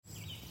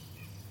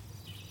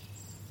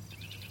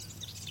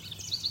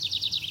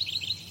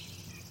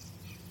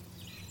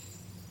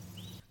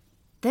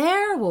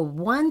There were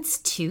once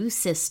two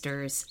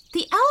sisters.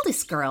 The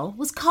eldest girl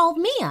was called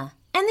Miya,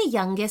 and the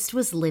youngest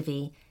was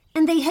Livy,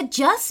 and they had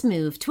just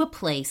moved to a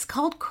place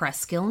called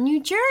Cresskill, New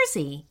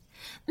Jersey.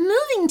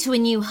 Moving to a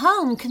new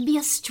home can be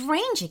a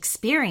strange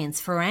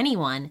experience for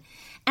anyone,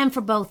 and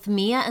for both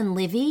Miya and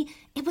Livy,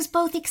 it was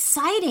both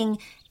exciting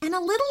and a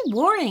little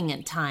worrying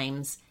at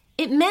times.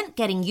 It meant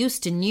getting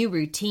used to new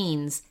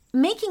routines,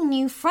 making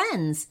new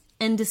friends,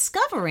 and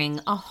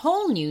discovering a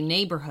whole new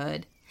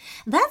neighborhood.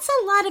 That's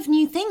a lot of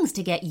new things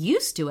to get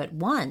used to at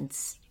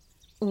once.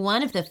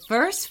 One of the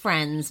first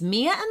friends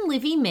Miya and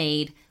Livy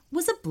made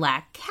was a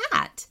black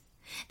cat.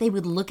 They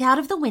would look out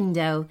of the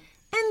window,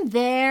 and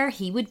there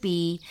he would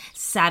be,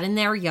 sat in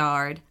their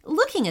yard,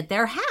 looking at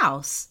their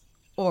house.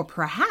 Or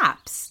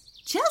perhaps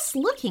just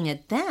looking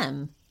at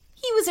them.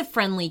 He was a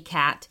friendly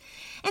cat,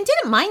 and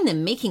didn't mind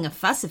them making a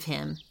fuss of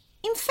him.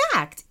 In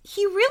fact,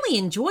 he really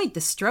enjoyed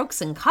the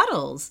strokes and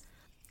cuddles.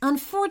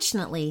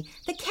 Unfortunately,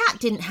 the cat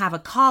didn't have a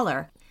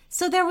collar,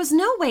 so there was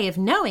no way of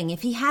knowing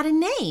if he had a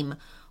name,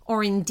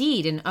 or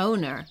indeed an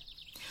owner.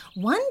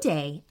 One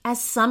day, as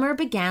summer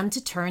began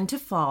to turn to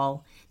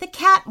fall, the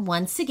cat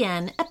once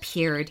again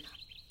appeared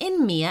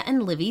in Miya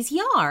and Livy's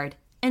yard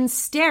and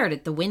stared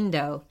at the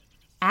window.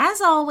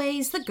 As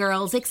always, the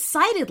girls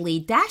excitedly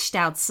dashed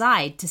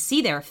outside to see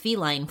their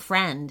feline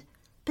friend.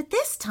 But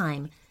this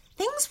time,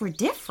 things were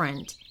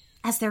different.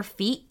 As their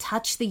feet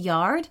touched the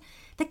yard,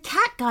 the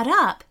cat got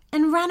up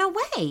and ran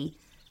away.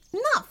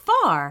 Not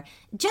far,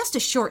 just a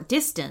short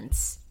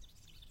distance.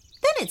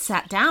 Then it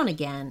sat down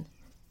again.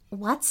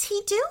 "What's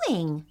he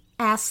doing?"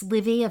 asked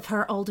Livy of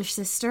her older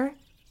sister.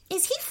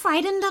 "Is he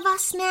frightened of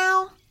us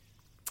now?"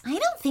 "I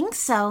don't think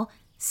so,"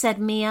 said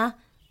Miya.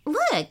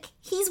 "Look,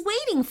 he's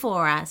waiting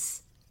for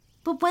us."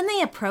 But when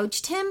they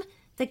approached him,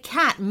 the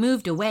cat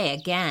moved away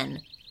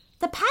again.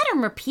 The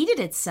pattern repeated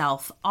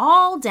itself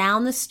all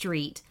down the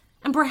street,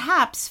 and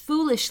perhaps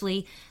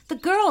foolishly, the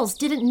girls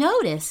didn't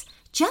notice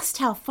just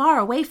how far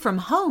away from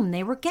home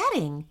they were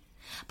getting.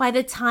 By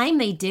the time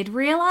they did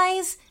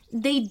realize,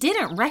 they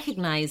didn't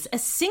recognize a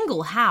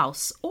single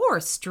house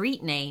or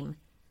street name.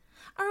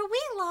 "Are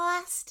we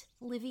lost?"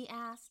 Livy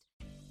asked.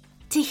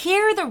 To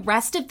hear the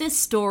rest of this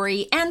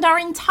story and our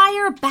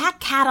entire back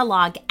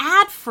catalog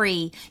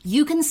ad-free,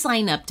 you can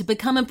sign up to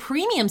become a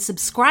premium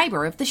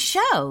subscriber of the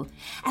show.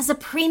 As a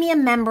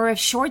premium member of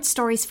Short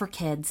Stories for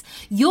Kids,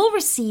 you'll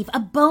receive a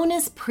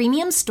bonus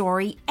premium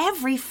story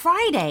every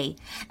Friday,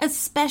 a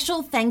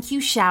special thank you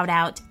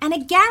shout-out, and a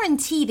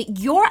guarantee that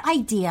your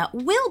idea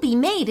will be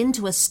made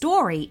into a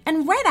story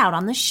and read out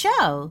on the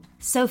show.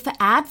 So for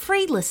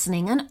ad-free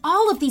listening and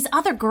all of these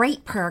other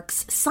great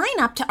perks, sign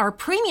up to our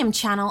premium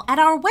channel at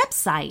our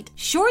website,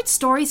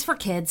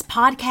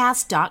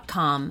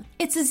 shortstoriesforkidspodcast.com.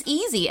 It's as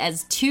easy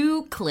as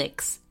 2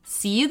 clicks.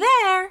 See you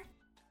there!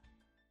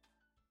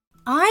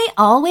 I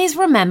always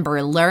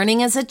remember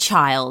learning as a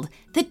child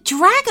that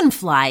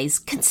dragonflies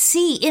could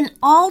see in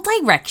all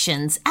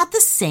directions at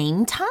the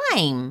same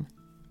time.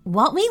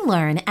 What we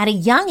learn at a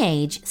young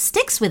age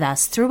sticks with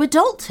us through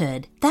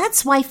adulthood.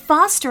 That's why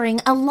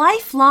fostering a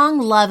lifelong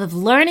love of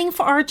learning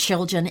for our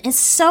children is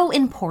so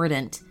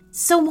important.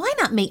 So why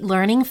not make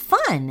learning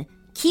fun?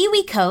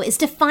 KiwiCo is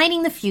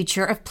defining the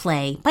future of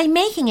play by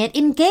making it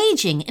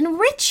engaging,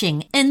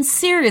 enriching, and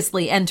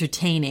seriously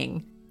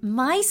entertaining.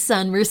 My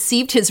son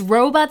received his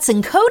robots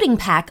and coding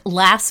pack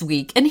last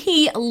week, and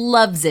he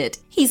loves it.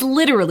 He's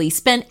literally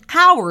spent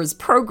hours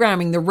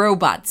programming the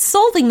robots,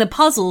 solving the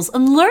puzzles,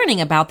 and learning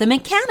about the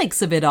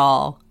mechanics of it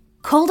all.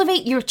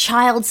 Cultivate your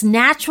child's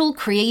natural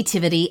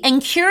creativity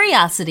and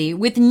curiosity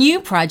with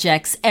new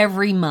projects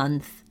every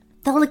month.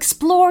 They'll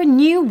explore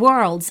new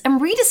worlds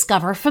and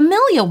rediscover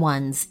familiar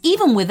ones,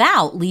 even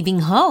without leaving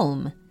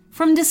home.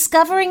 From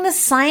discovering the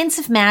science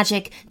of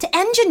magic to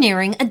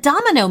engineering a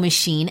domino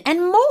machine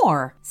and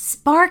more.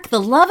 Spark the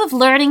love of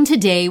learning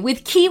today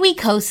with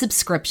KiwiCo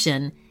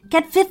subscription.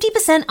 Get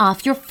 50%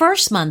 off your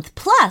first month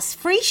plus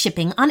free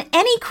shipping on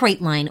any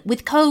crate line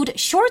with code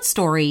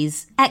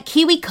SHORTSTORIES at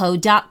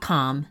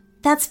kiwico.com.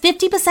 That's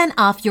 50%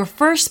 off your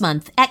first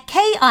month at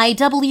kiwico.com,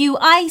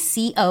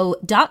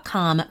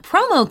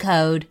 promo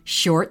code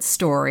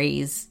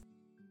SHORTSTORIES.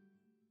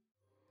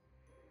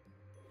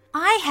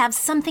 I have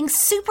something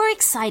super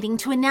exciting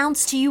to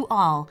announce to you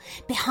all.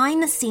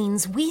 Behind the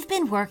scenes, we've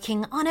been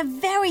working on a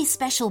very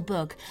special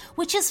book,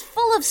 which is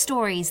full of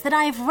stories that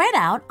I have read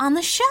out on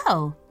the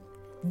show.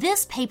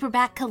 This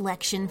paperback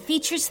collection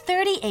features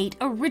 38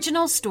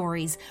 original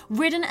stories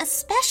written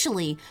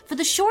especially for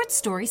the Short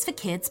Stories for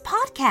Kids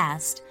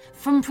podcast.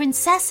 From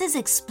princesses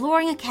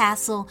exploring a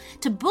castle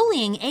to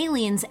bullying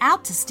aliens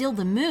out to steal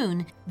the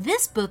moon,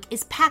 this book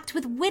is packed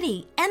with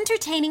witty,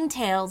 entertaining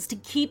tales to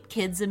keep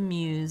kids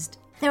amused.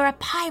 There are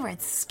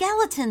pirates,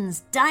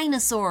 skeletons,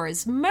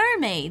 dinosaurs,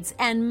 mermaids,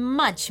 and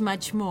much,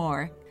 much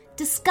more.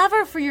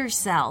 Discover for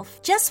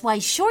yourself just why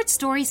Short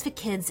Stories for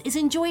Kids is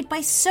enjoyed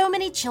by so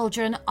many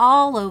children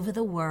all over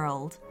the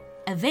world.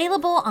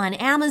 Available on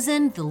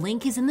Amazon, the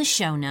link is in the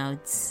show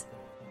notes.